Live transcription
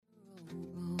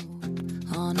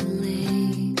on a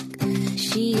lake.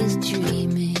 She is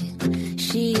dreaming,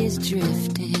 she is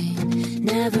drifting,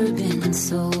 never been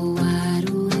so wide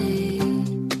awake.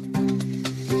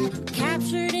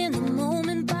 Captured in the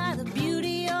moment by the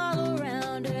beauty all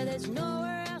around her, there's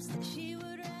nowhere else that she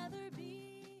would rather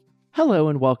be. Hello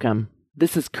and welcome.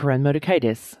 This is Karen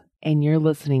Motakaitis, and you're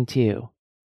listening to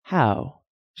How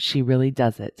She Really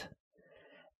Does It,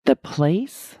 the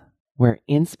place where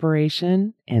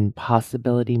inspiration and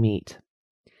possibility meet.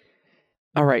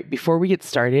 All right, before we get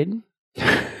started,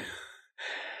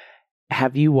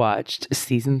 have you watched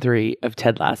season 3 of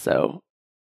Ted Lasso?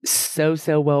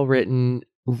 So well written.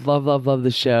 Love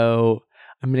the show.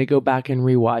 I'm going to go back and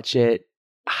rewatch it.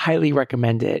 Highly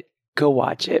recommend it. Go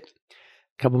watch it.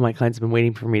 A couple of my clients have been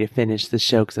waiting for me to finish the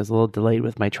show because I was a little delayed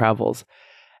with my travels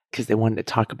because they wanted to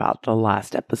talk about the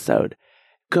last episode.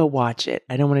 Go watch it.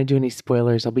 I don't want to do any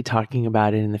spoilers. I'll be talking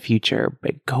about it in the future,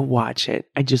 but go watch it.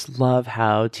 I just love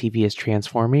how TV is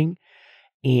transforming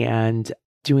and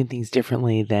doing things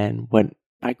differently than what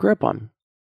I grew up on.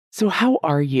 So how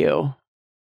are you?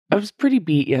 I was pretty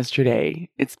beat yesterday.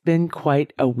 It's been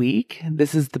quite a week.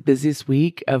 This is the busiest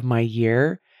week of my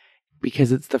year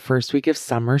because it's the first week of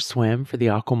summer swim for the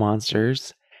Aqua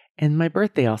Monsters, and my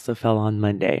birthday also fell on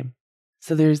Monday.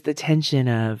 So there's the tension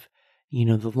of,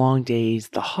 the long days,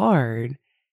 the hard,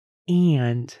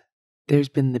 and there's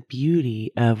been the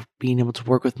beauty of being able to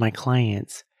work with my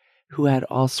clients who had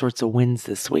all sorts of wins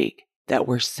this week that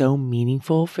were so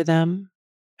meaningful for them,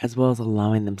 as well as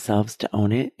allowing themselves to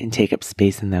own it and take up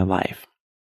space in their life.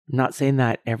 I'm not saying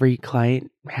that every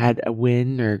client had a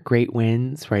win or great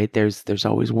wins, right? There's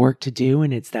always work to do,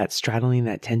 and it's that straddling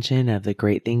that tension of the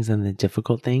great things and the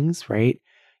difficult things, right?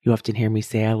 You often hear me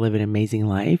say I live an amazing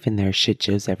life and there's shit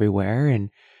shows everywhere. And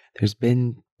there's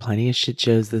been plenty of shit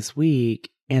shows this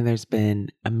week and there's been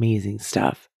amazing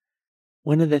stuff.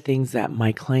 One of the things that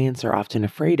my clients are often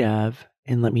afraid of,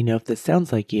 and let me know if this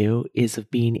sounds like you, is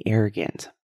of being arrogant.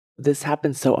 This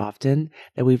happens so often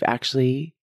that we've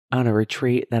actually, on a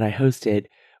retreat that I hosted,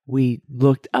 we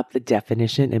looked up the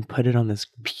definition and put it on this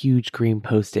huge green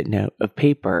Post-it note of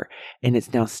paper. And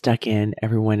it's now stuck in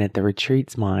everyone at the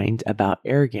retreat's mind about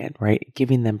arrogant, right?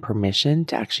 Giving them permission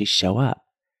to actually show up.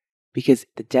 Because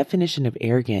the definition of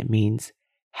arrogant means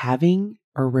having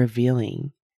or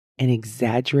revealing an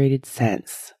exaggerated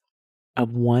sense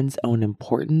of one's own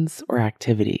importance or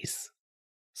activities.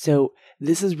 So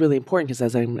this is really important because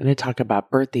as I'm going to talk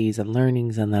about birthdays and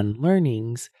learnings and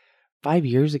unlearnings, 5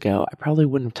 years ago, I probably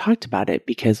wouldn't have talked about it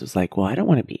because it was like, well, I don't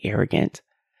want to be arrogant.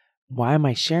 Why am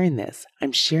I sharing this?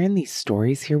 I'm sharing these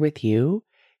stories here with you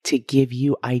to give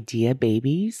you idea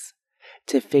babies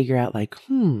to figure out like,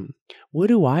 what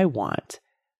do I want?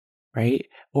 Right?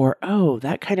 Or, oh,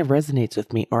 that kind of resonates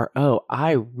with me. Or, oh,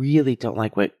 I really don't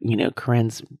like what,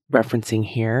 Karen's referencing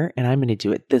here, and I'm going to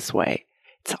do it this way.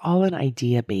 It's all an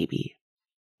idea baby.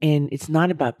 And it's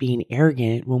not about being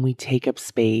arrogant when we take up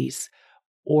space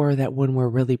or that when we're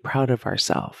really proud of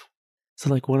ourselves. So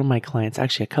like one of my clients,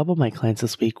 actually a couple of my clients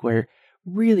this week were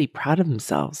really proud of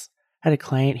themselves. I had a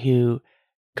client who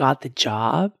got the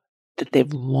job that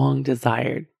they've long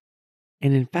desired.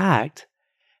 And in fact,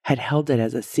 had held it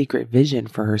as a secret vision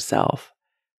for herself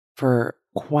for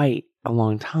quite a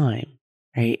long time,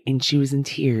 right? And she was in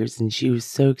tears and she was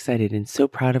so excited and so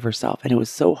proud of herself. And it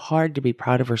was so hard to be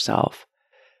proud of herself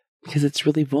because it's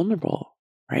really vulnerable.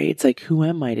 Right? It's like, who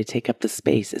am I to take up the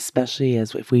space, especially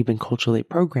as if we've been culturally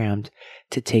programmed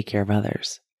to take care of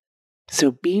others.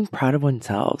 So being proud of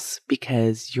oneself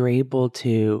because you're able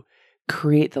to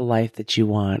create the life that you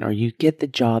want or you get the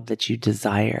job that you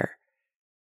desire,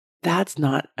 that's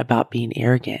not about being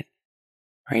arrogant,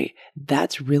 right?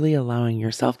 That's really allowing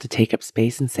yourself to take up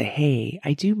space and say, hey,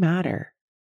 I do matter,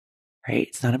 right?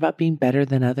 It's not about being better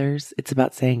than others. It's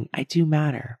about saying, I do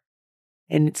matter.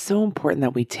 And it's so important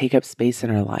that we take up space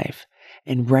in our life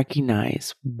and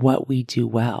recognize what we do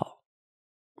well,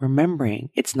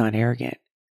 remembering it's not arrogant.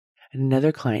 And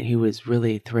another client who was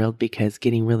really thrilled because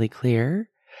getting really clear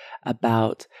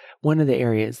about one of the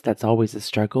areas that's always a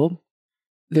struggle,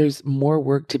 there's more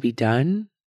work to be done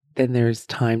than there's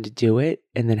time to do it.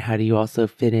 And then how do you also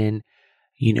fit in,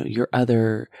 your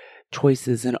other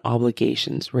choices and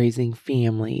obligations, raising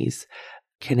families,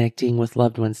 connecting with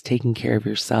loved ones, taking care of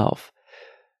yourself.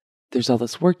 There's all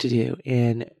this work to do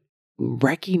and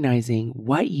recognizing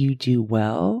what you do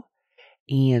well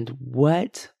and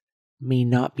what may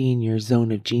not be in your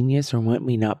zone of genius or what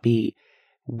may not be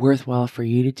worthwhile for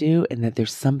you to do, and that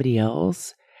there's somebody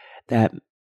else that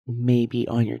may be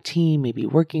on your team, maybe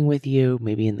working with you,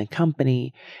 maybe in the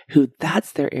company, who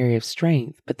that's their area of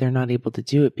strength, but they're not able to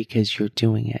do it because you're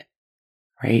doing it,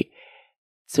 right?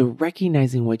 So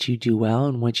recognizing what you do well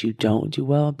and what you don't do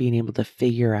well, being able to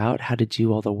figure out how to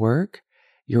do all the work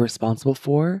you're responsible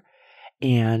for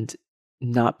and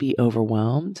not be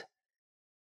overwhelmed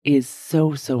is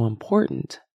so, so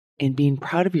important. And being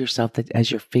proud of yourself that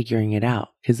as you're figuring it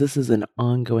out, because this is an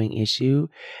ongoing issue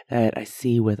that I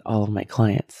see with all of my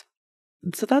clients.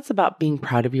 So that's about being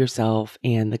proud of yourself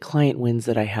and the client wins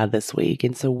that I had this week.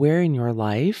 And so where in your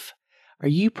life are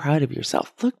you proud of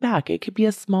yourself? Look back. It could be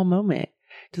a small moment.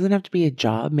 It doesn't have to be a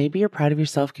job. Maybe you're proud of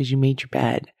yourself because you made your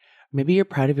bed. Maybe you're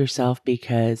proud of yourself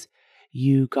because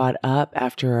you got up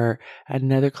after I had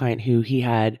another client who he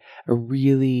had a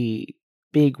really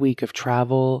big week of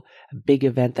travel, a big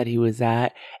event that he was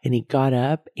at, and he got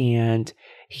up and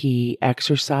he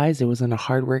exercised. It wasn't a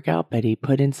hard workout, but he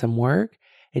put in some work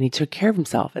and he took care of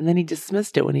himself. And then he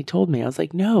dismissed it when he told me. I was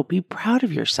like, no, be proud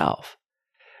of yourself,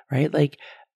 right? Like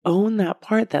own that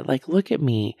part that like, look at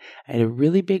me. I had a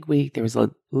really big week. There was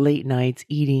late nights,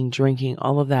 eating, drinking,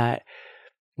 all of that.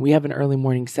 We have an early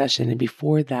morning session. And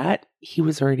before that, he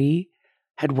was already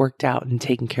had worked out and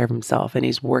taken care of himself. And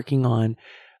he's working on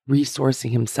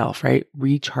resourcing himself, right?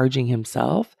 Recharging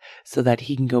himself so that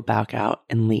he can go back out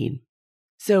and lead.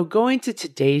 So going to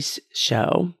today's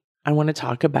show, I want to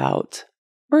talk about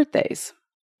birthdays.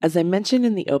 As I mentioned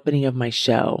in the opening of my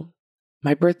show,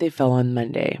 my birthday fell on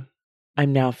Monday.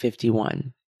 I'm now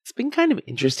 51. It's been kind of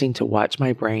interesting to watch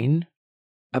my brain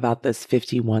about this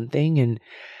 51 thing. And,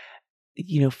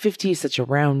 50 is such a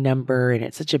round number and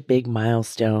it's such a big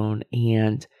milestone.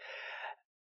 And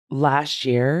last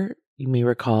year, you may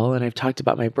recall, and I've talked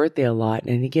about my birthday a lot.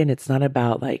 And again, it's not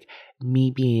about like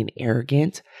me being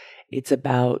arrogant. It's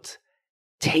about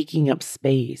taking up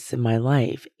space in my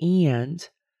life. And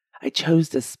I chose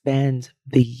to spend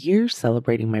the year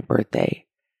celebrating my birthday.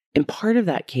 And part of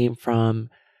that came from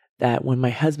that when my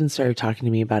husband started talking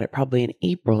to me about it, probably in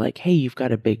April, like, hey, you've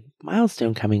got a big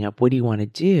milestone coming up. What do you want to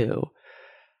do?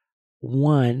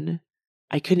 One,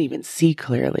 I couldn't even see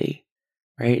clearly,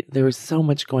 right? There was so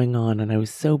much going on and I was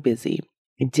so busy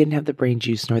and didn't have the brain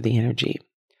juice nor the energy.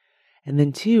 And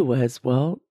then two was,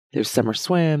 well, there's summer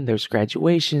swim, there's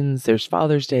graduations, there's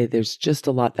Father's Day. There's just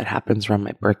a lot that happens around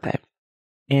my birthday.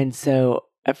 And so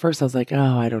at first I was like,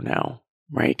 oh, I don't know,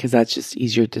 right? Because that's just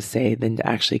easier to say than to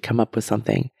actually come up with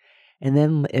something. And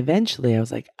then eventually I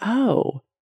was like, oh,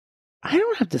 I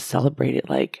don't have to celebrate it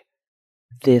like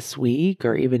this week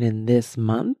or even in this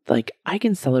month. Like I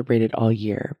can celebrate it all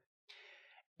year.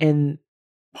 And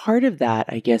part of that,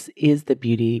 I guess, is the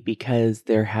beauty because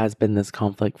there has been this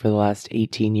conflict for the last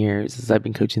 18 years as I've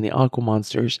been coaching the Aqua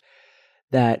Monsters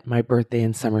that my birthday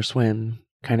and summer swim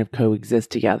kind of coexist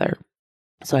together.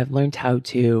 So I've learned how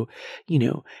to,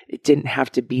 it didn't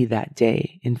have to be that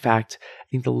day. In fact, I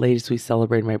think the latest we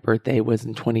celebrated my birthday was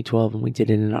in 2012 and we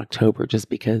did it in October just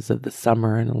because of the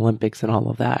summer and Olympics and all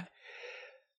of that.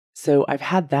 So I've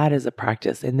had that as a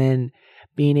practice and then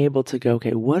being able to go,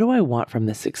 okay, what do I want from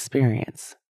this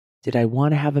experience? Did I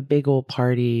want to have a big old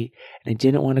party and I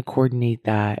didn't want to coordinate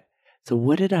that? So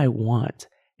what did I want?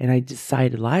 And I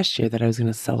decided last year that I was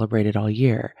going to celebrate it all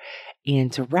year.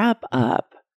 And to wrap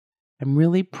up, I'm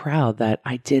really proud that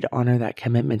I did honor that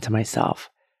commitment to myself.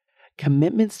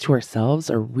 Commitments to ourselves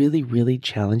are really, really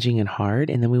challenging and hard.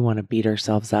 And then we want to beat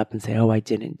ourselves up and say, oh, I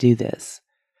didn't do this.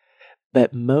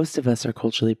 But most of us are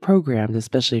culturally programmed,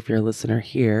 especially if you're a listener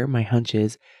here. My hunch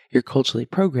is you're culturally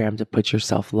programmed to put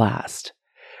yourself last,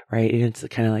 right? And it's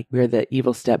kind of like we're the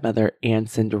evil stepmother and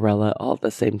Cinderella all at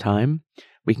the same time.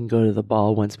 We can go to the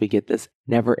ball once we get this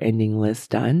never-ending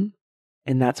list done.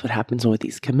 And that's what happens with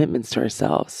these commitments to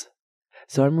ourselves.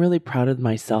 So I'm really proud of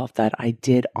myself that I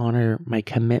did honor my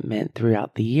commitment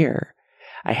throughout the year.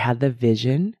 I had the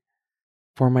vision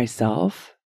for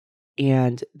myself.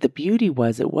 And the beauty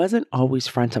was it wasn't always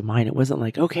front of mind. It wasn't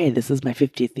like, okay, this is my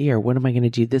 50th year. What am I going to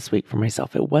do this week for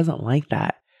myself? It wasn't like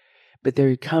that. But there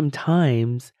would come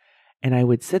times and I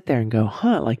would sit there and go,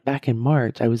 like back in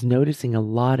March, I was noticing a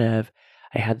lot of,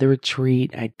 I had the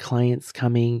retreat. I had clients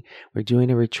coming. We're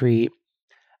doing a retreat.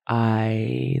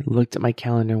 I looked at my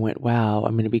calendar and went, wow,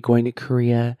 I'm going to be going to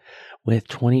Korea with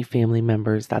 20 family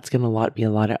members. That's going to be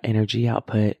a lot of energy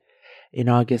output. In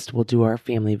August, we'll do our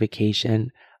family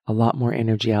vacation, a lot more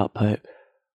energy output.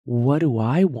 What do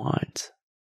I want?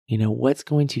 What's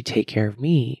going to take care of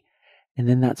me? And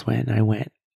then that's when I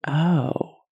went,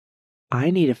 oh,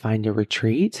 I need to find a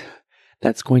retreat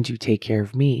that's going to take care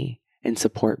of me and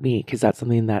support me because that's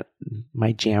something that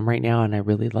my jam right now and I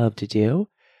really love to do.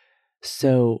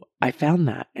 So I found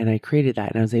that and I created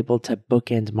that and I was able to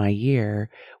bookend my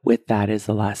year with that as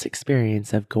the last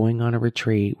experience of going on a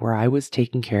retreat where I was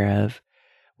taken care of,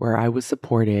 where I was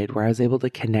supported, where I was able to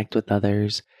connect with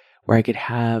others, where I could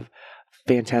have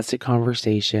fantastic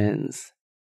conversations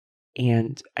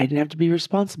and I didn't have to be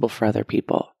responsible for other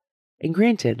people. And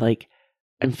granted, like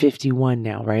I'm 51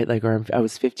 now, right? Like, I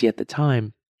was 50 at the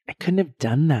time. I couldn't have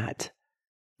done that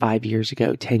 5 years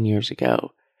ago, 10 years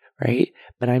ago, right?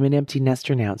 But I'm an empty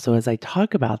nester now. So as I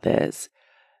talk about this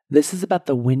is about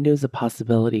the windows of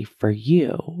possibility for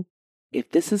you. If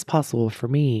this is possible for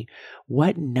me,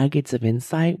 what nuggets of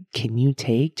insight can you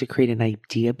take to create an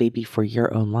idea baby for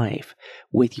your own life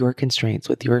with your constraints,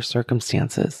 with your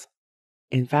circumstances?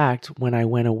 In fact, when I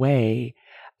went away,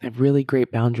 I have really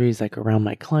great boundaries like around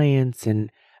my clients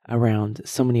and around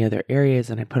so many other areas.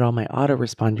 And I put all my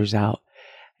autoresponders out.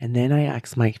 And then I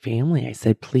asked my family, I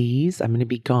said, please, I'm going to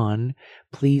be gone.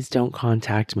 Please don't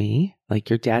contact me. Like,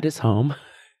 your dad is home.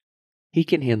 He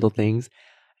can handle things,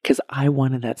 because I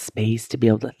wanted that space to be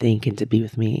able to think and to be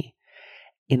with me.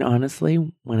 And honestly,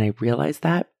 when I realized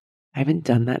that, I haven't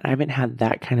done that. I haven't had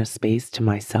that kind of space to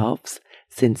myself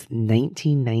since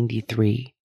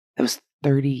 1993. That was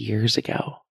 30 years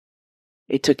ago.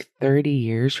 It took 30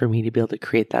 years for me to be able to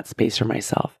create that space for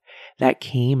myself. That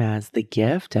came as the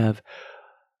gift of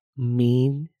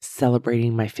me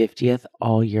celebrating my 50th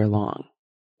all year long,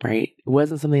 right? It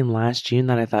wasn't something last June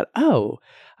that I thought, oh,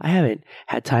 I haven't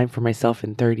had time for myself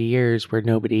in 30 years where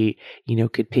nobody,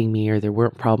 could ping me or there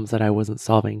weren't problems that I wasn't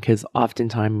solving. Because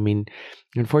oftentimes,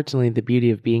 unfortunately, the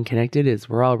beauty of being connected is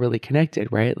we're all really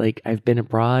connected, right? Like, I've been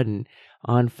abroad and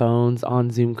on phones, on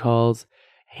Zoom calls,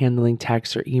 handling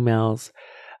texts or emails.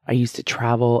 I used to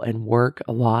travel and work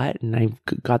a lot, and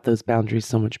I've got those boundaries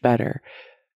so much better.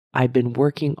 I've been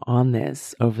working on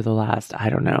this over the last, I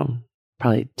don't know,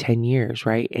 probably 10 years,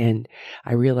 right? And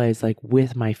I realized, like,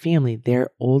 with my family, they're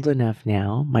old enough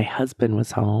now. My husband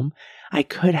was home. I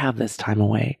could have this time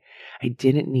away. I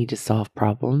didn't need to solve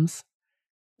problems.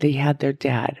 They had their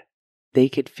dad. They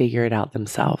could figure it out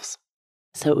themselves.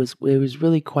 So it was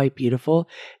really quite beautiful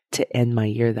to end my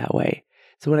year that way.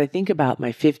 So when I think about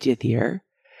my 50th year,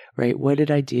 right, what did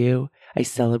I do? I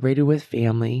celebrated with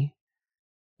family.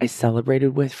 I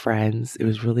celebrated with friends. It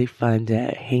was really fun to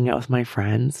hang out with my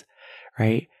friends,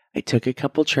 right? I took a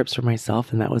couple trips for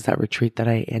myself, and that was that retreat that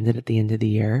I ended at the end of the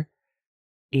year.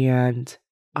 And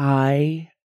I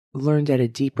learned at a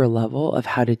deeper level of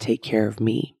how to take care of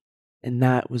me. And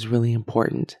that was really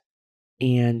important.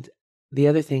 And the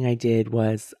other thing I did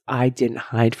was I didn't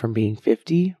hide from being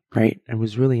 50, right? I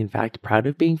was really, in fact, proud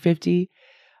of being 50.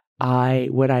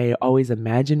 What I always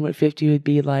imagined what 50 would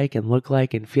be like and look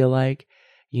like and feel like,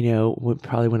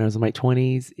 probably when I was in my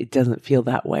 20s, it doesn't feel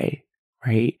that way,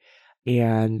 right?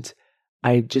 And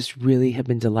I just really have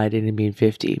been delighted in being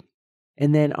 50.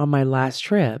 And then on my last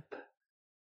trip,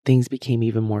 things became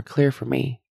even more clear for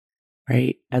me,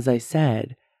 right? As I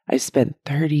said, I spent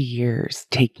 30 years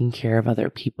taking care of other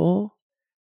people,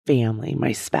 family,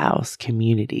 my spouse,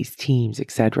 communities, teams,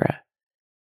 etc.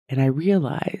 And I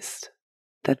realized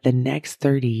that the next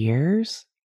 30 years,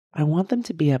 I want them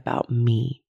to be about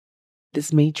me.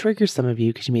 This may trigger some of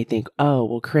you because you may think, oh,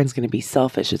 well, Corinne's going to be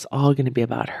selfish. It's all going to be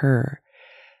about her.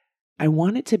 I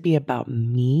want it to be about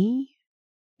me.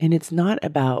 And it's not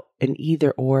about an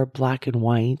either or, black and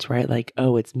white, right? Like,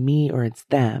 oh, it's me or it's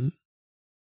them.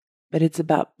 But it's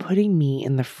about putting me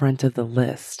in the front of the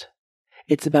list.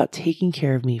 It's about taking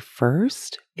care of me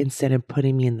first instead of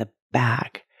putting me in the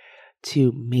back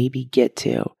to maybe get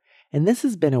to. And this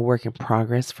has been a work in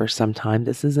progress for some time.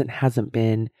 This hasn't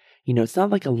been, it's not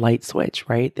like a light switch,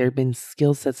 right? There have been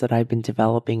skill sets that I've been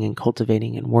developing and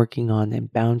cultivating and working on,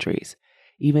 and boundaries.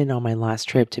 Even on my last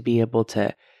trip, to be able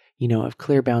to, have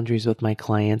clear boundaries with my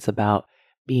clients about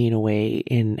being away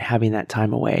and having that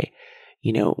time away.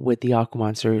 With the Aqua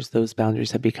Monsters, those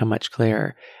boundaries have become much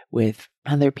clearer. With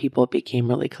other people, it became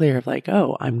really clear of like,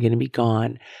 oh, I'm going to be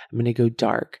gone. I'm going to go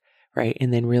dark, right?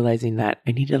 And then realizing that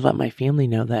I need to let my family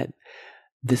know that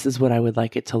this is what I would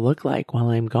like it to look like while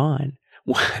I'm gone.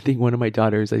 I think one of my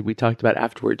daughters, we talked about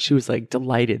afterwards, she was like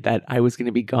delighted that I was going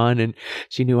to be gone and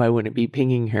she knew I wouldn't be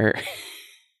pinging her.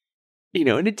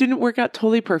 And it didn't work out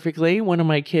totally perfectly. One of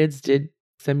my kids did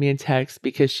send me a text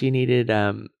because she needed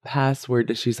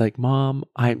password. She's like, Mom,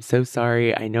 I'm so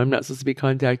sorry. I know I'm not supposed to be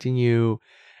contacting you.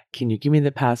 Can you give me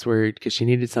the password? Because she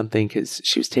needed something because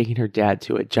she was taking her dad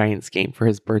to a Giants game for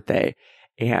his birthday.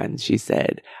 And she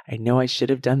said, I know I should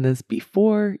have done this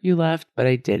before you left, but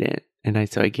I didn't. And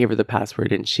so I gave her the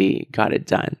password and she got it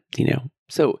done,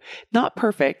 So not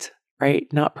perfect,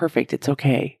 right? Not perfect. It's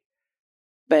okay.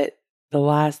 But the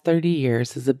last 30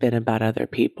 years has been about other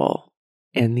people.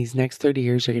 And these next 30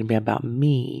 years are going to be about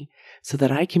me so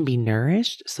that I can be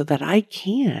nourished, so that I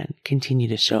can continue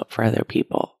to show up for other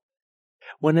people.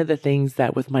 one of the things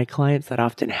that with my clients that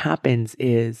often happens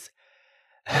is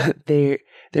they're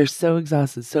so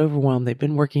exhausted, so overwhelmed. They've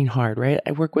been working hard, right?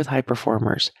 I work with high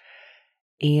performers,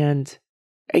 and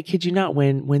I kid you not,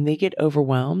 when they get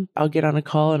overwhelmed, I'll get on a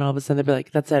call and all of a sudden they'll be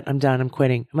like, "That's it, I'm done, I'm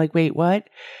quitting." I'm like, "Wait, what?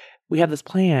 We have this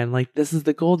plan. Like, this is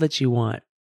the goal that you want."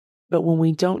 But when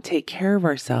we don't take care of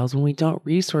ourselves, when we don't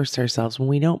resource ourselves, when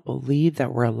we don't believe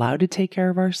that we're allowed to take care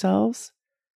of ourselves,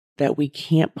 that we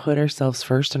can't put ourselves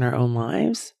first in our own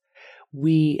lives,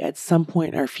 we at some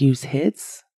point our fuse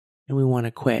hits and we want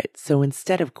to quit. So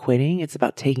instead of quitting, it's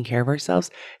about taking care of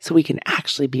ourselves so we can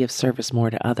actually be of service more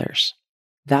to others.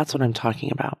 That's what I'm talking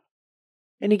about.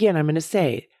 And again, I'm going to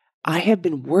say, I have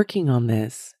been working on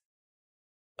this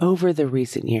over the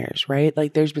recent years, right?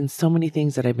 Like there's been so many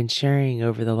things that I've been sharing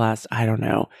over the last,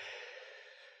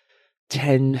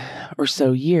 10 or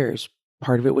so years.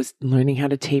 Part of it was learning how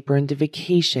to taper into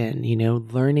vacation,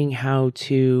 learning how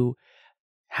to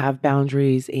have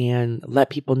boundaries and let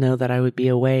people know that I would be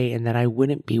away and that I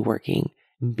wouldn't be working,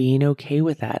 being okay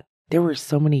with that. There were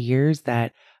so many years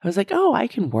that I was like, oh, I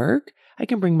can work. I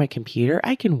can bring my computer.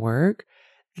 I can work.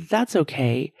 That's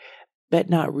okay. But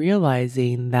not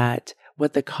realizing that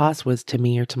what the cost was to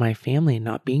me or to my family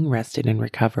not being rested and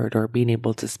recovered or being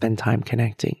able to spend time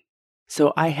connecting.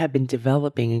 So I have been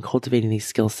developing and cultivating these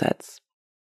skill sets.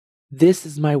 This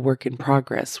is my work in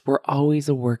progress. We're always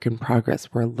a work in progress.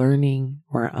 We're learning,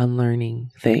 we're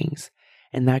unlearning things.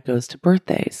 And that goes to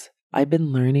birthdays. I've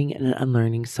been learning and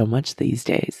unlearning so much these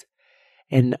days.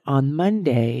 And on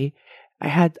Monday, I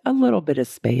had a little bit of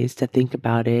space to think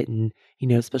about it. And,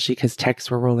 especially because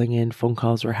texts were rolling in, phone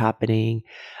calls were happening.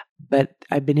 But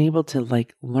I've been able to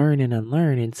learn and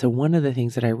unlearn. And so one of the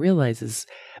things that I realized is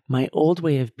my old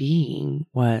way of being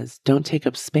was don't take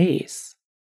up space,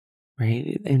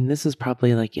 right? And this was probably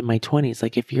in my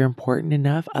 20s. If you're important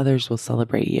enough, others will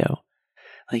celebrate you.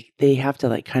 They have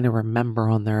to kind of remember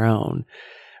on their own,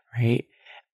 right?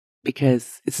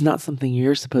 Because it's not something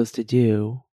you're supposed to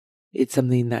do. It's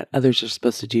something that others are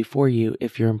supposed to do for you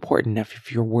if you're important enough,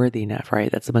 if you're worthy enough,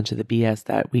 right? That's a bunch of the BS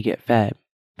that we get fed.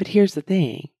 But here's the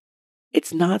thing.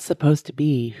 It's not supposed to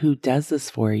be who does this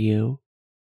for you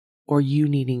or you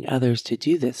needing others to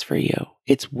do this for you.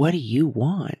 It's what do you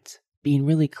want? Being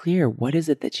really clear, what is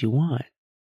it that you want?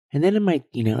 And then in my,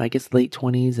 late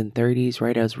 20s and 30s,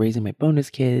 right, I was raising my bonus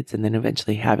kids and then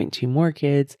eventually having 2 more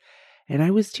kids. And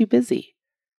I was too busy.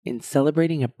 And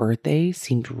celebrating a birthday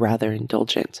seemed rather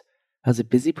indulgent. I was a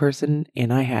busy person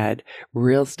and I had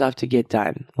real stuff to get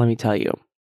done, let me tell you.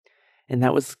 And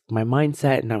that was my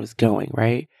mindset and I was going,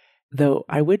 right? Though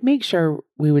I would make sure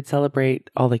we would celebrate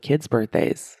all the kids'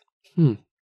 birthdays,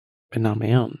 but not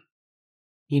my own.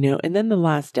 And then the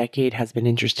last decade has been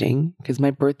interesting because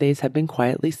my birthdays have been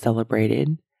quietly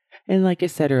celebrated. And like I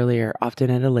said earlier, often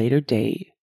at a later date.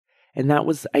 And that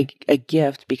was a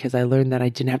gift because I learned that I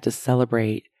didn't have to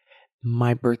celebrate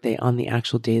my birthday on the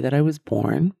actual day that I was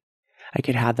born. I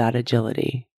could have that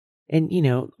agility. And,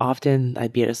 often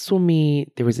I'd be at a swim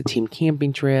meet. There was a team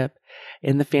camping trip.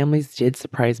 And the families did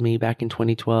surprise me back in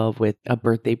 2012 with a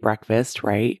birthday breakfast,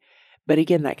 right? But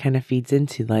again, that kind of feeds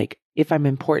into if I'm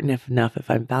important enough, if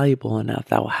I'm valuable enough,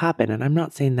 that will happen. And I'm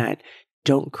not saying that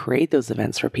don't create those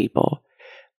events for people,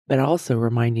 but also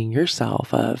reminding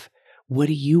yourself of what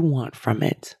do you want from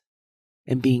it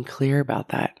and being clear about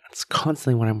that. That's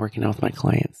constantly what I'm working on with my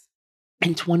clients.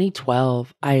 In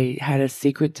 2012, I had a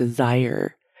secret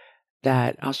desire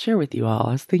that I'll share with you all.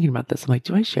 I was thinking about this. I'm like,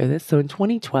 do I share this? So in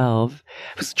 2012,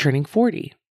 I was turning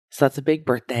 40. So that's a big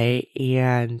birthday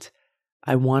and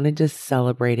I wanted to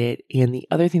celebrate it. And the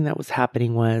other thing that was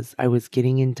happening was I was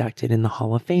getting inducted in the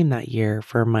Hall of Fame that year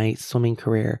for my swimming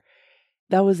career.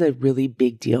 That was a really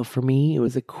big deal for me. It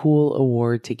was a cool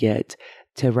award to get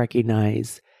to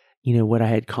recognize, what I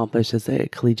had accomplished as a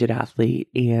collegiate athlete.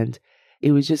 And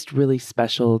it was just really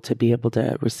special to be able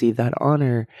to receive that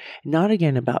honor. Not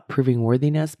again about proving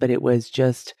worthiness, but it was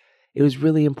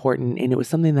really important. And it was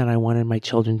something that I wanted my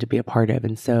children to be a part of.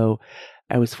 And so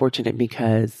I was fortunate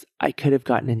because I could have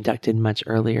gotten inducted much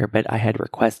earlier, but I had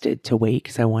requested to wait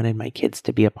because I wanted my kids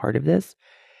to be a part of this.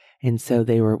 And so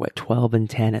they were 12 and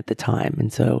 10 at the time.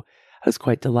 And so I was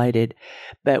quite delighted.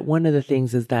 But one of the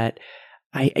things is that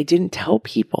I didn't tell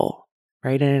people.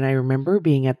 Right. And I remember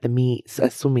being at the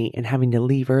swim meet and having to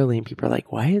leave early and people are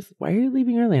like, why are you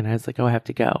leaving early? And I was like, oh, I have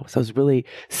to go. So I was really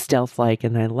stealth-like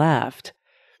and I left.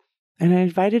 And I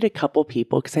invited a couple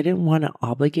people because I didn't want to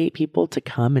obligate people to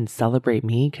come and celebrate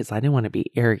me because I didn't want to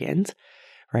be arrogant.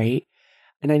 Right.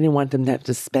 And I didn't want them to have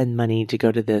to spend money to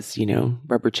go to this,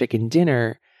 rubber chicken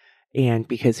dinner. And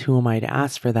because who am I to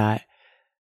ask for that?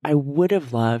 I would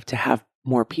have loved to have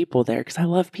more people there because I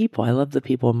love people. I love the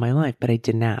people in my life, but I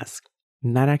didn't ask.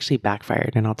 And that actually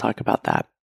backfired, and I'll talk about that.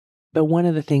 But one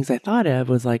of the things I thought of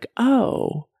was like,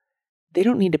 oh, they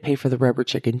don't need to pay for the rubber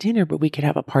chicken dinner, but we could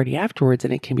have a party afterwards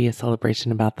and it can be a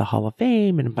celebration about the Hall of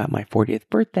Fame and about my 40th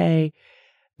birthday.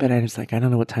 But I was like, I don't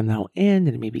know what time that will end,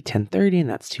 and it may be 10:30, and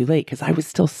that's too late because I was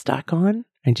still stuck on,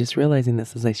 and just realizing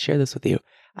this as I share this with you,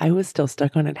 I was still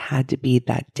stuck on it had to be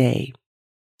that day.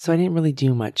 So I didn't really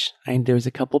do much. There was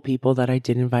a couple people that I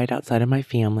did invite outside of my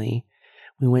family.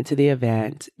 We went to the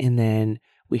event, and then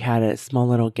we had a small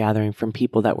little gathering from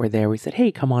people that were there. We said,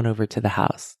 hey, come on over to the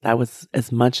house. That was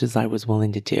as much as I was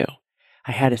willing to do.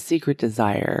 I had a secret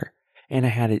desire, and I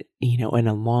had and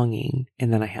a longing,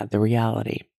 and then I had the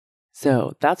reality.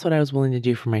 So that's what I was willing to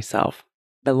do for myself.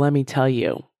 But let me tell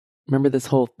you, remember this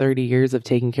whole 30 years of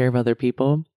taking care of other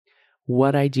people?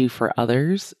 What I do for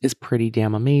others is pretty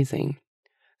damn amazing.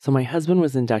 So my husband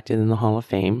was inducted in the Hall of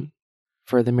Fame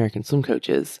for the American Swim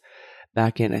Coaches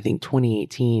back in, I think,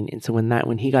 2018. And so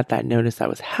when he got that notice that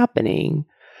was happening,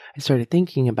 I started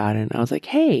thinking about it, and I was like,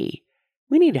 hey,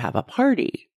 we need to have a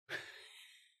party.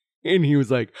 And he was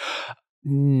like,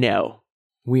 no,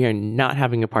 we are not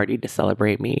having a party to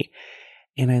celebrate me.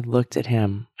 And I looked at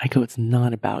him. I go, it's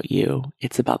not about you.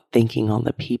 It's about thanking on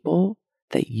the people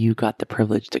that you got the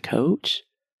privilege to coach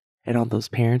and all those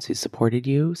parents who supported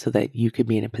you so that you could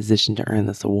be in a position to earn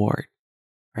this award,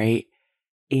 right?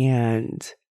 And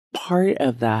part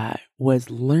of that was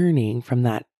learning from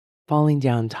that falling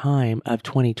down time of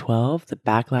 2012, the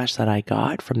backlash that I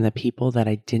got from the people that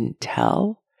I didn't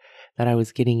tell that I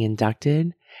was getting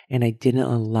inducted, and I didn't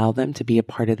allow them to be a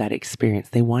part of that experience.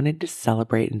 They wanted to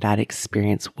celebrate that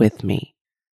experience with me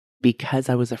because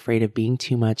I was afraid of being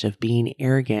too much, of being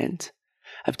arrogant,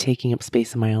 of taking up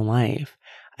space in my own life.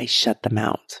 I shut them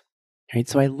out. Right?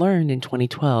 So I learned in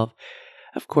 2012,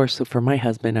 of course, so for my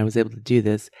husband, I was able to do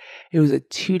this. It was a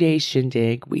 2-day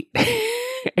shindig.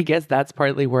 I guess that's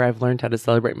partly where I've learned how to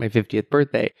celebrate my 50th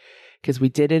birthday, because we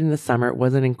did it in the summer. It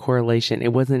wasn't in correlation.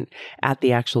 It wasn't at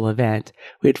the actual event.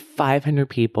 We had 500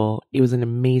 people. It was an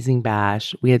amazing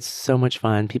bash. We had so much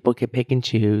fun. People could pick and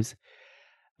choose.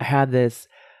 I had this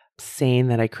saying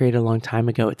that I created a long time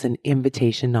ago. It's an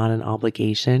invitation, not an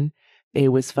obligation. It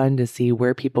was fun to see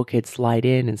where people could slide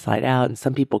in and slide out, and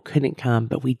some people couldn't come,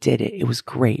 but we did it. It was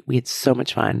great. We had so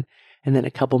much fun. And then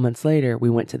a couple months later, we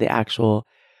went to the actual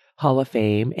Hall of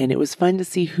Fame, and it was fun to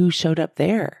see who showed up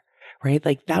there, right?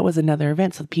 Like that was another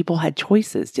event. So people had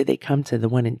choices. Did they come to the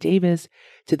one in Davis?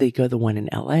 Did they go to the one in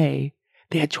LA?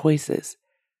 They had choices.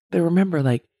 But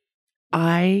remember,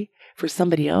 for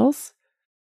somebody else,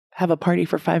 have a party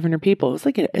for 500 people. It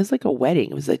was like a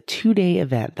wedding. It was a 2-day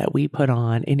event that we put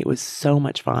on, and it was so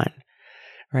much fun,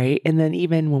 right? And then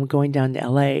even when going down to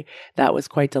LA, that was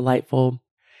quite delightful.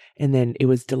 And then it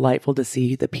was delightful to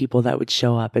see the people that would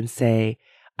show up and say,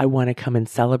 I want to come and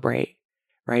celebrate,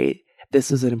 right?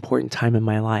 This was an important time in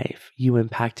my life. You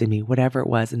impacted me, whatever it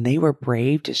was. And they were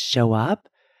brave to show up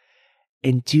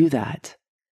and do that,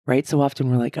 right? So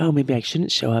often we're like, oh, maybe I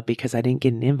shouldn't show up because I didn't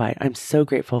get an invite. I'm so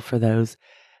grateful for those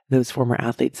former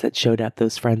athletes that showed up,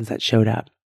 those friends that showed up.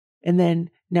 And then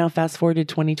now fast forward to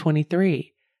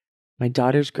 2023. My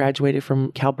daughter's graduated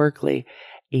from Cal Berkeley,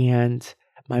 and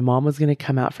my mom was going to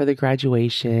come out for the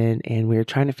graduation, and we were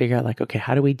trying to figure out okay,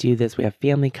 how do we do this? We have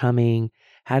family coming.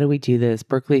 How do we do this?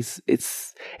 Berkeley's,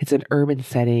 it's an urban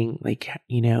setting.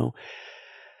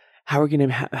 How are we going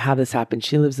to have this happen?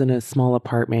 She lives in a small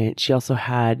apartment. She also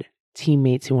had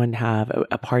teammates who wanted to have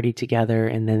a party together,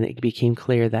 and then it became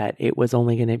clear that it was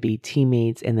only going to be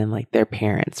teammates and then their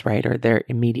parents, right? Or their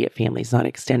immediate families, not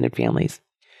extended families.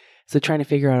 So trying to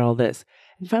figure out all this.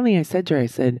 And finally I said to her, I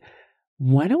said,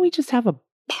 why don't we just have a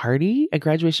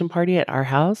graduation party at our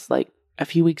house a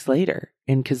few weeks later?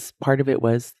 And because part of it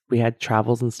was we had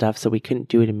travels and stuff, so we couldn't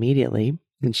do it immediately,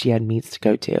 and she had meets to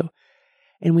go to.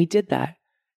 And we did that.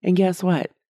 And guess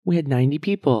what? We had 90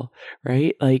 people,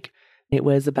 right? It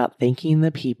was about thanking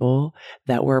the people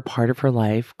that were a part of her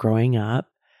life growing up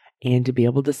and to be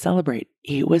able to celebrate.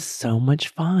 It was so much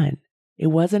fun. It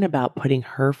wasn't about putting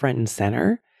her front and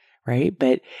center, right?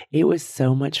 But it was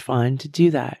so much fun to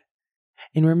do that.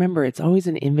 And remember, it's always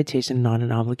an invitation, not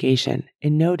an obligation.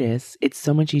 And notice, it's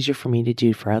so much easier for me to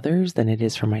do for others than it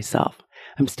is for myself.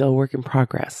 I'm still a work in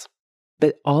progress.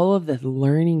 But all of the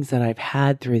learnings that I've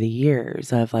had through the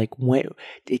years of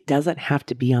it doesn't have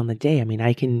to be on the day. I mean,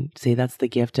 I can say that's the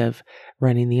gift of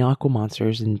running the Aqua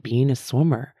Monsters and being a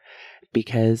swimmer,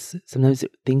 because sometimes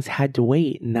things had to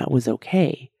wait, and that was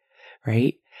okay,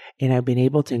 right? And I've been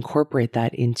able to incorporate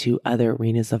that into other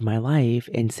arenas of my life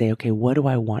and say, okay, what do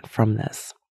I want from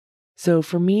this? So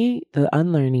for me, the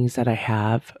unlearnings that I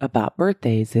have about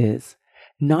birthdays is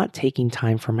not taking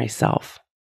time for myself,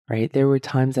 right? There were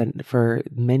times that for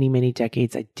many, many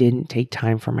decades, I didn't take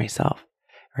time for myself,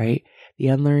 right? The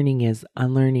unlearning is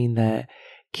unlearning the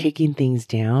kicking things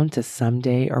down to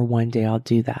someday or one day I'll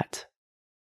do that,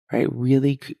 right?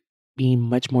 Really being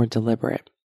much more deliberate.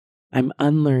 I'm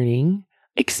unlearning,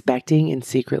 expecting and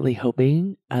secretly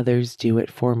hoping others do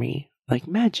it for me like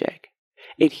magic.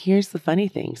 And here's the funny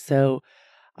thing. So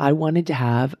I wanted to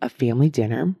have a family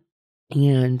dinner,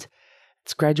 and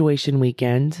it's graduation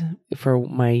weekend for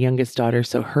my youngest daughter.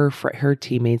 So her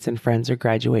teammates and friends are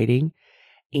graduating.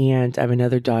 And I have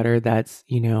another daughter that's,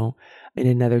 in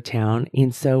another town.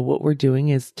 And so what we're doing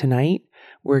is tonight,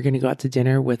 we're going to go out to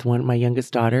dinner with my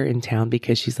youngest daughter in town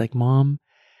because she's like, Mom,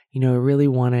 I really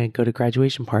want to go to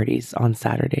graduation parties on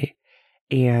Saturday.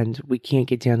 And we can't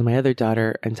get down to my other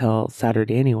daughter until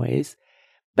Saturday anyways.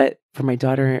 But for my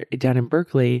daughter down in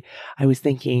Berkeley, I was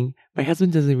thinking, my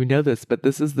husband doesn't even know this, but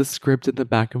this is the script in the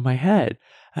back of my head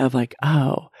of like,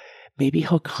 oh, maybe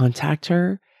he'll contact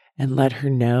her and let her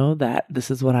know that this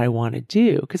is what I want to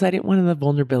do. Because I didn't want the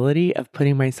vulnerability of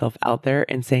putting myself out there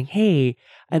and saying, hey,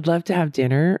 I'd love to have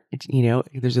dinner.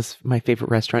 There's just my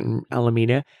favorite restaurant in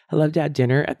Alameda. I'd love to have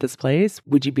dinner at this place.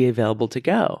 Would you be available to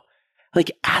go?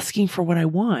 Like asking for what I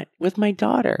want with my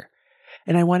daughter.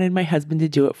 And I wanted my husband to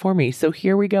do it for me. So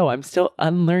here we go. I'm still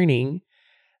unlearning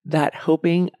that,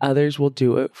 hoping others will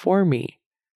do it for me.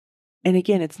 And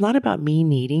again, it's not about me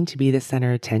needing to be the center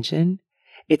of attention.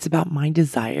 It's about my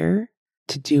desire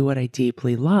to do what I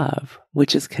deeply love,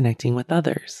 which is connecting with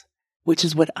others, which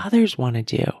is what others want to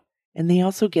do. And they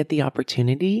also get the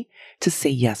opportunity to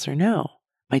say yes or no.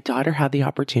 My daughter had the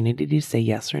opportunity to say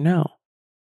yes or no.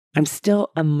 I'm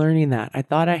still unlearning that. I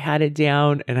thought I had it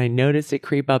down and I noticed it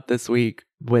creep up this week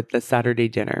with the Saturday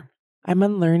dinner. I'm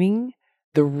unlearning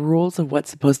the rules of what's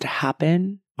supposed to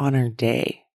happen on our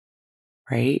day,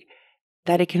 right?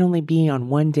 That it can only be on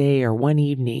one day or one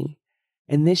evening.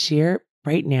 And this year,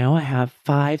 right now, I have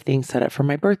 5 things set up for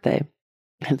my birthday.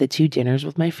 I have the 2 dinners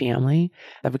with my family.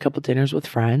 I have a couple dinners with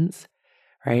friends,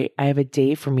 right? I have a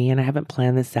day for me, and I haven't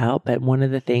planned this out, but one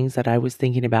of the things that I was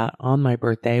thinking about on my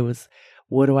birthday was,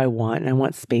 what do I want? And I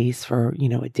want space for,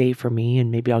 a day for me,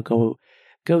 and maybe I'll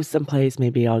go someplace.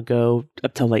 Maybe I'll go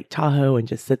up to Lake Tahoe and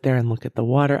just sit there and look at the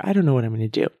water. I don't know what I'm going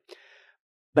to do,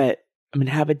 but I'm going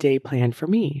to have a day planned for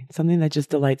me, something that just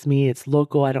delights me. It's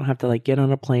local. I don't have to get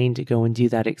on a plane to go and do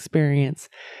that experience.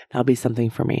 That'll be something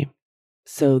for me.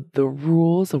 So the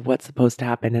rules of what's supposed to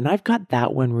happen, and I've got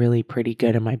that one really pretty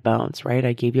good in my bones, right?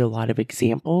 I gave you a lot of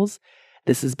examples.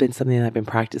 This has been something that I've been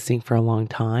practicing for a long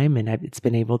time, and it's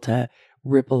been able to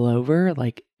ripple over,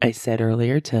 like I said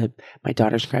earlier, to my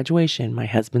daughter's graduation, my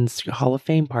husband's Hall of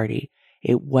Fame party.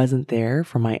 It wasn't there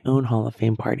for my own Hall of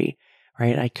Fame party,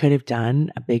 right? I could have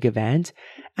done a big event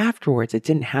afterwards. It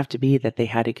didn't have to be that they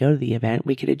had to go to the event.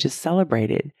 We could have just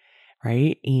celebrated,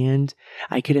 right? And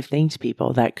I could have thanked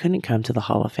people that couldn't come to the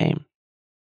Hall of Fame.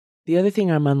 The other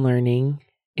thing I'm unlearning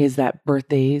is that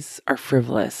birthdays are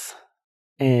frivolous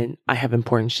and I have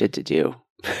important shit to do,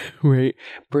 right?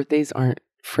 Birthdays aren't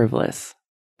frivolous.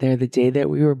 They're the day that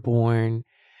we were born.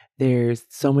 There's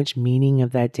so much meaning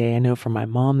of that day. I know for my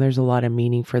mom, there's a lot of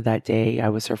meaning for that day. I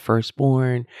was her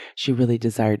firstborn. She really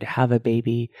desired to have a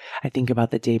baby. I think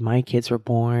about the day my kids were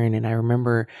born and I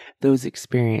remember those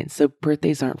experiences. So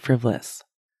birthdays aren't frivolous,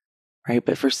 right?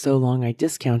 But for so long, I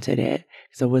discounted it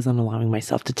because I wasn't allowing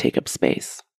myself to take up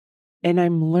space. And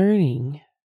I'm learning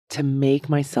to make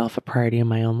myself a priority in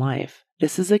my own life.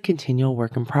 This is a continual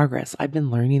work in progress. I've been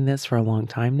learning this for a long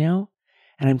time now,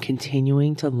 and I'm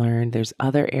continuing to learn. There's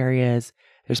other areas,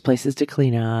 there's places to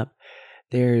clean up.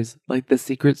 There's the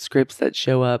secret scripts that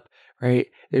show up, right?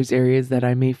 There's areas that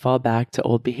I may fall back to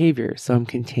old behavior. So I'm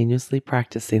continuously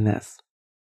practicing this.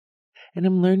 And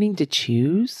I'm learning to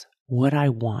choose what I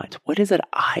want. What is it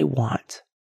I want,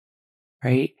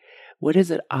 right? What is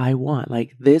it I want?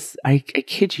 I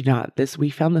kid you not,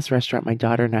 we found this restaurant, my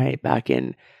daughter and I, back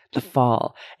in the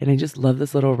fall. And I just love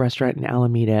this little restaurant in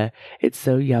Alameda. It's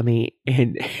so yummy.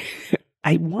 And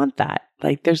I want that.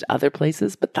 There's other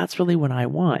places, but that's really what I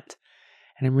want.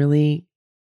 And I'm really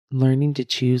learning to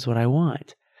choose what I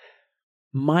want.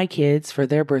 My kids, for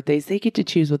their birthdays, they get to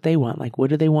choose what they want.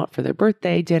 What do they want for their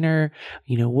birthday dinner?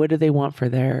 What do they want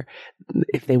for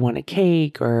if they want a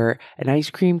cake or an ice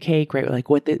cream cake, right?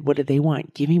 What do they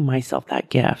want? Giving myself that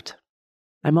gift.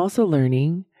 I'm also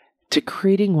learning to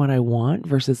creating what I want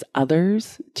versus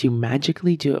others to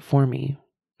magically do it for me.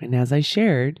 And as I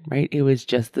shared, right, it was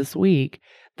just this week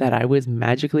that I was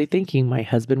magically thinking my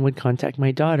husband would contact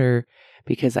my daughter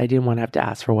because I didn't want to have to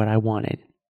ask for what I wanted.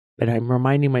 but I'm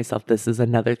reminding myself this is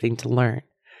another thing to learn.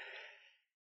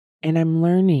 And I'm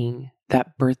learning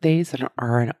that birthdays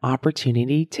are an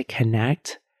opportunity to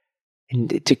connect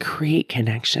and to create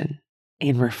connection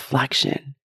and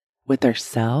reflection with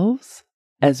ourselves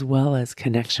as well as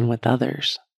connection with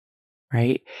others,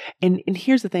 right? And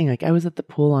here's the thing, like I was at the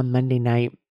pool on Monday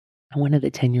night and one of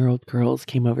the 10-year-old girls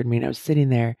came over to me and I was sitting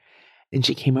there and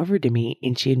she came over to me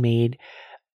and she had made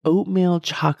oatmeal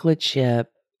chocolate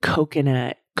chip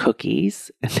coconut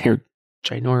cookies and they're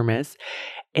ginormous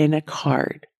and a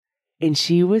card. And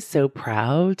she was so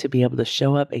proud to be able to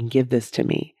show up and give this to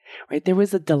me, right? There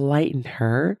was a delight in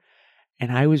her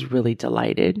and I was really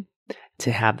delighted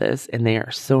to have this and they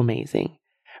are so amazing,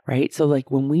 right? So like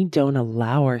when we don't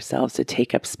allow ourselves to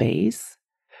take up space,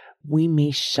 we may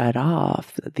shut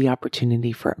off the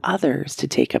opportunity for others to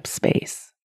take up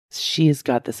space. She has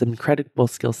got this incredible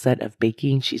skill set of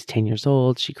baking. She's 10 years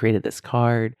old. She created this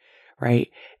card, right?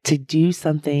 To do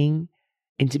something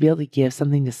and to be able to give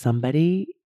something to somebody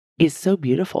is so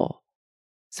beautiful.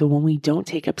 So when we don't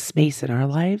take up space in our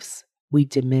lives, we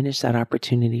diminish that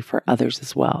opportunity for others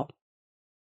as well.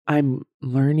 I'm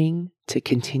learning to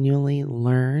continually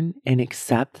learn and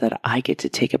accept that I get to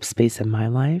take up space in my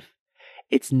life.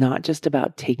 It's not just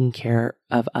about taking care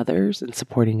of others and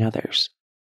supporting others,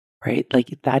 right?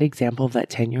 Like that example of that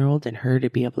 10-year-old and her to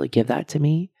be able to give that to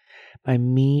me by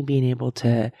me being able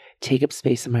to take up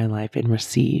space in my life and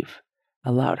receive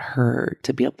allowed her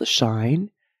to be able to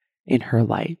shine in her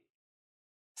light.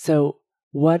 So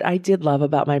what I did love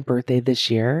about my birthday this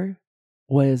year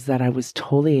was that I was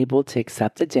totally able to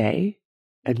accept the day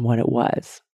and what it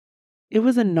was. It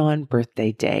was a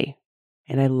non-birthday day.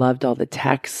 And I loved all the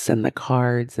texts and the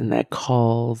cards and the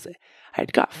calls.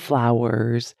 I'd got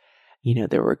flowers,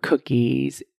 there were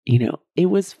cookies, it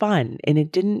was fun. And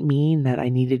it didn't mean that I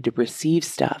needed to receive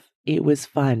stuff. It was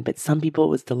fun, but some people it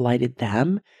was delighted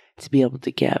them to be able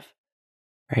to give,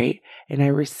 right? And I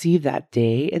received that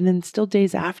day. And then still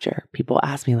days after, people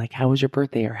ask me like, how was your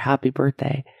birthday or happy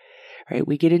birthday? Right?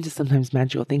 We get into sometimes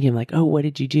magical thinking like, oh, what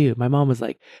did you do? My mom was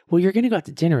like, well, you're going to go out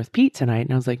to dinner with Pete tonight.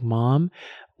 And I was like, Mom,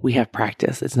 we have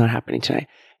practice. It's not happening tonight,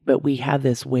 but we have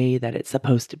this way that it's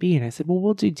supposed to be. And I said, well,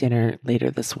 we'll do dinner later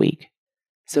this week.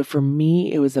 So for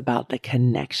me, it was about the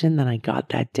connection that I got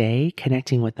that day,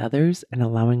 connecting with others and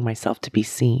allowing myself to be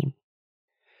seen.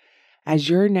 As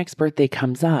your next birthday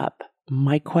comes up,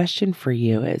 my question for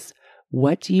you is,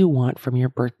 what do you want from your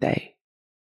birthday?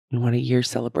 You want a year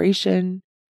celebration?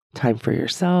 Time for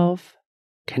yourself,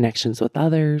 connections with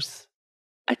others,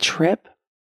 a trip?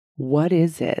 What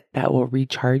is it that will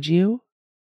recharge you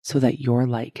so that your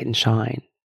light can shine?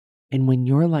 And when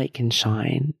your light can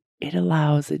shine, it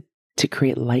allows it to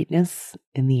create lightness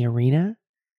in the arena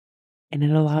and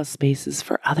it allows spaces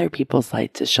for other people's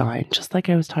light to shine, just like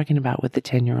I was talking about with the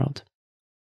 10-year-old.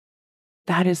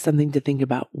 That is something to think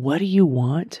about. What do you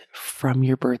want from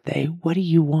your birthday? What do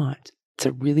you want? It's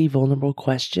a really vulnerable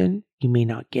question. You may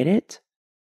not get it.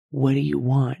 What do you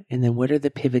want? And then what are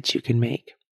the pivots you can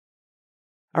make?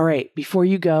 All right, before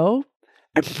you go,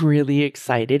 I'm really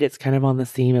excited. It's kind of on the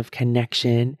theme of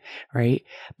connection, right?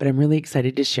 But I'm really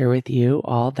excited to share with you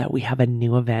all that we have a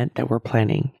new event that we're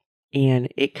planning.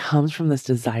 And it comes from this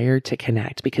desire to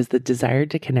connect because the desire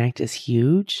to connect is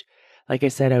huge. Like I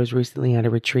said, I was recently at a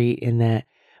retreat and that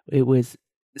it was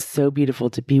so beautiful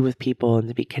to be with people and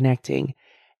to be connecting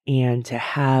and to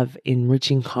have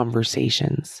enriching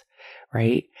conversations,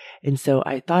 right? And so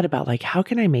I thought about like, how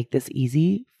can I make this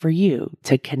easy for you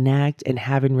to connect and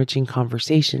have enriching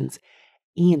conversations?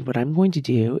 And what I'm going to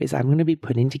do is I'm going to be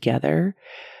putting together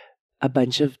a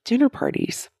bunch of dinner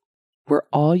parties where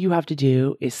all you have to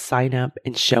do is sign up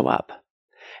and show up.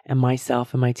 And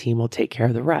myself and my team will take care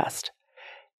of the rest.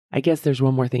 I guess there's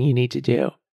one more thing you need to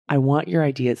do. I want your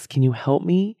ideas. Can you help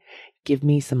me? Give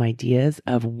me some ideas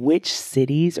of which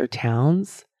cities or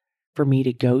towns for me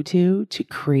to go to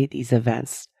create these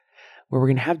events where we're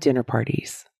going to have dinner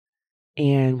parties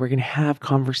and we're going to have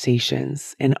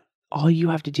conversations. And all you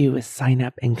have to do is sign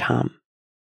up and come,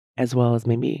 as well as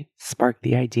maybe spark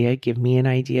the idea. Give me an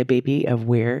idea, baby, of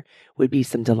where would be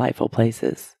some delightful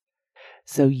places.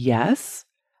 So yes,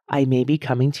 I may be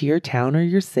coming to your town or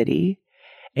your city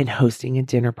and hosting a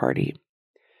dinner party.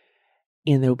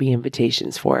 And there'll be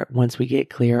invitations for it once we get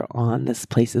clear on the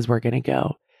places we're going to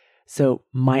go. So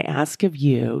my ask of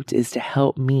you is to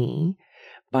help me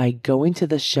by going to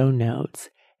the show notes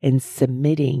and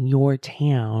submitting your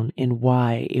town and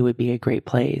why it would be a great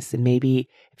place. And maybe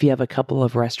if you have a couple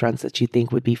of restaurants that you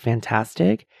think would be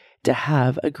fantastic to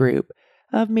have a group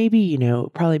of maybe,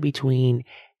 probably between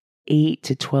 8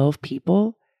 to 12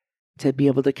 people to be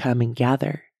able to come and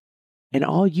gather. And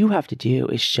all you have to do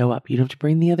is show up. You don't have to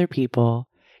bring the other people.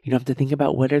 You don't have to think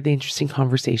about what are the interesting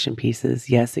conversation pieces.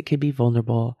 Yes, it could be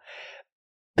vulnerable,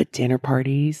 but dinner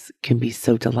parties can be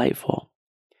so delightful.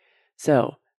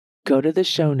 So go to the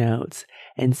show notes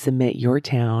and submit your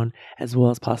town, as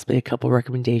well as possibly a couple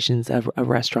recommendations of a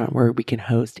restaurant where we can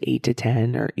host 8 to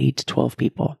 10 or 8 to 12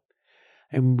 people.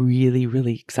 I'm really,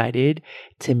 really excited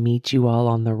to meet you all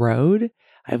on the road.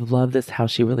 I've loved this How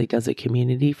She Really Does It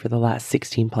community for the last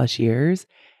 16 plus years.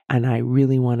 And I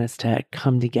really want us to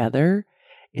come together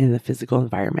in the physical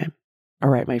environment. All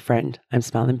right, my friend, I'm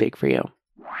smiling big for you.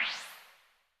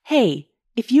 Hey,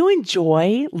 if you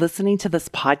enjoy listening to this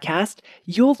podcast,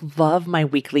 you'll love my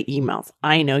weekly emails.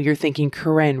 I know you're thinking,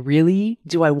 Corinne, really?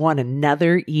 Do I want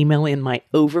another email in my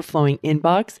overflowing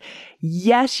inbox?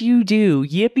 Yes, you do.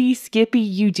 Yippee, skippy,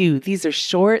 you do. These are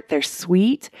short. They're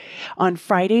sweet. On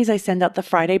Fridays, I send out the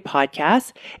Friday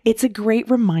podcast. It's a great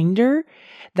reminder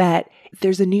that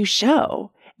there's a new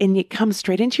show. And it comes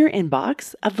straight into your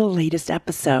inbox of the latest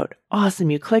episode. Awesome.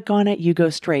 You click on it, you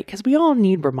go straight, because we all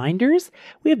need reminders.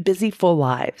 We have busy, full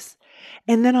lives.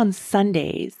 And then on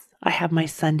Sundays, I have my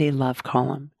Sunday love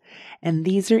column. And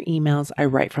these are emails I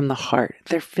write from the heart.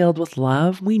 They're filled with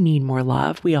love. We need more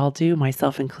love. We all do,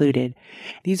 myself included.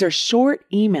 These are short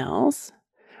emails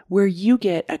where you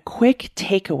get a quick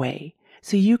takeaway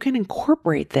so you can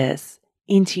incorporate this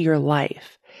into your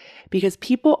life. Because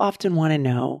people often want to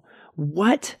know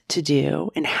what to do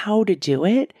and how to do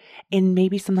it. And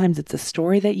maybe sometimes it's a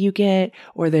story that you get,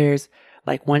 or there's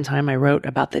like one time I wrote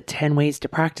about the 10 ways to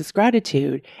practice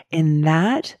gratitude. And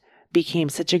that became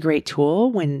such a great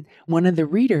tool when one of the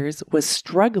readers was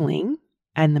struggling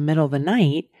in the middle of the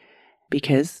night,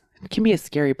 because it can be a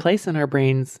scary place in our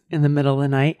brains in the middle of the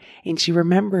night. And she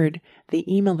remembered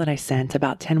the email that I sent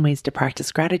about 10 ways to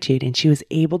practice gratitude. And she was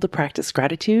able to practice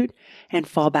gratitude and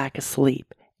fall back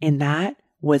asleep. And that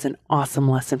was an awesome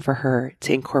lesson for her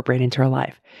to incorporate into her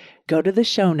life. Go to the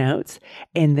show notes,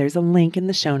 and there's a link in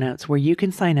the show notes where you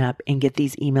can sign up and get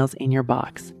these emails in your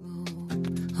box.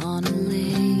 On a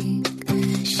lake,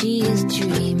 she is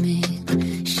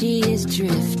dreaming, she is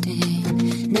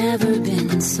drifting, never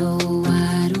been so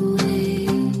wide.